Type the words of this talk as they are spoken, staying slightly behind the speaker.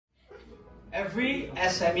Every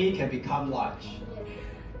SME can become large.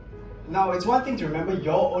 Now, it's one thing to remember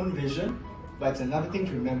your own vision, but it's another thing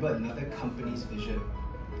to remember another company's vision.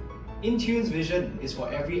 InTune's vision is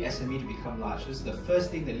for every SME to become large. This is the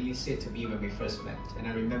first thing that Lily said to me when we first met, and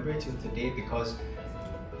I remember it till today because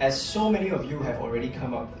as so many of you have already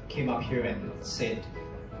came up here and said,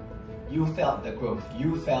 you felt the growth,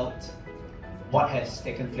 you felt what has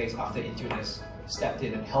taken place after InTune has stepped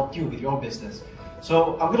in and helped you with your business.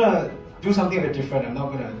 So I'm gonna do something a bit different. I'm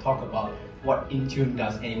not gonna talk about what InTune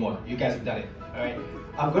does anymore. You guys have done it, alright?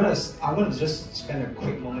 I'm gonna just spend a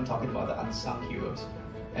quick moment talking about the unsung heroes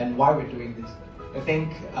and why we're doing this. I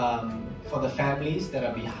think for the families that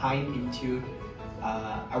are behind InTune,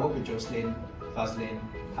 I work with Jocelyn, Fazlin,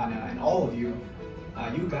 Hannah, and all of you.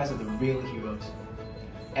 You guys are the real heroes.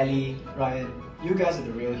 Ellie, Ryan, you guys are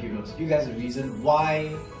the real heroes. You guys are the reason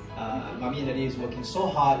why Mommy and Daddy is working so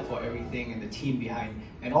hard for everything and the team behind.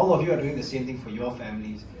 And all of you are doing the same thing for your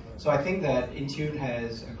families. So I think that InTune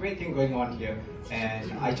has a great thing going on here.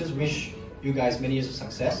 And I just wish you guys many years of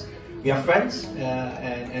success. We are friends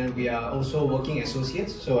and we are also working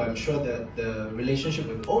associates. So I'm sure that the relationship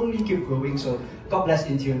will only keep growing. So God bless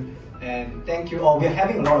InTune. And thank you all. We're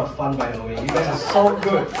having a lot of fun, by the way. You guys are so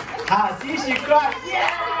good. See, she cried.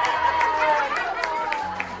 Yeah!